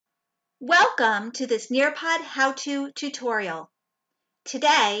Welcome to this Nearpod how-to tutorial.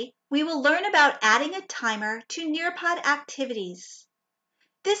 Today, we will learn about adding a timer to Nearpod activities.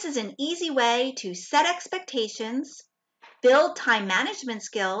 This is an easy way to set expectations, build time management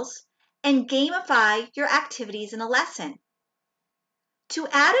skills, and gamify your activities in a lesson. To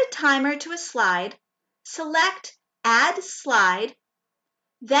add a timer to a slide, select Add Slide,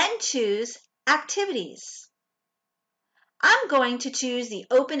 then choose Activities. I'm going to choose the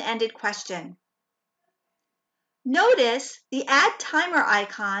open-ended question. Notice the Add Timer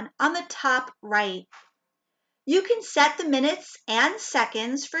icon on the top right. You can set the minutes and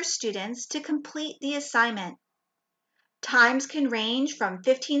seconds for students to complete the assignment. Times can range from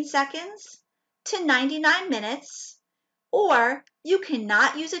 15 seconds to 99 minutes, or you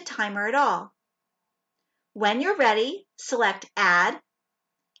cannot use a timer at all. When you're ready, select Add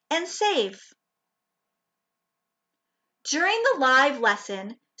and Save. During the live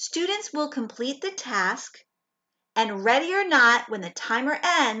lesson, students will complete the task, and ready or not, when the timer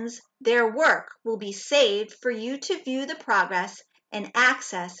ends, their work will be saved for you to view the progress and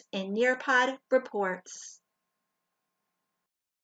access in Nearpod reports.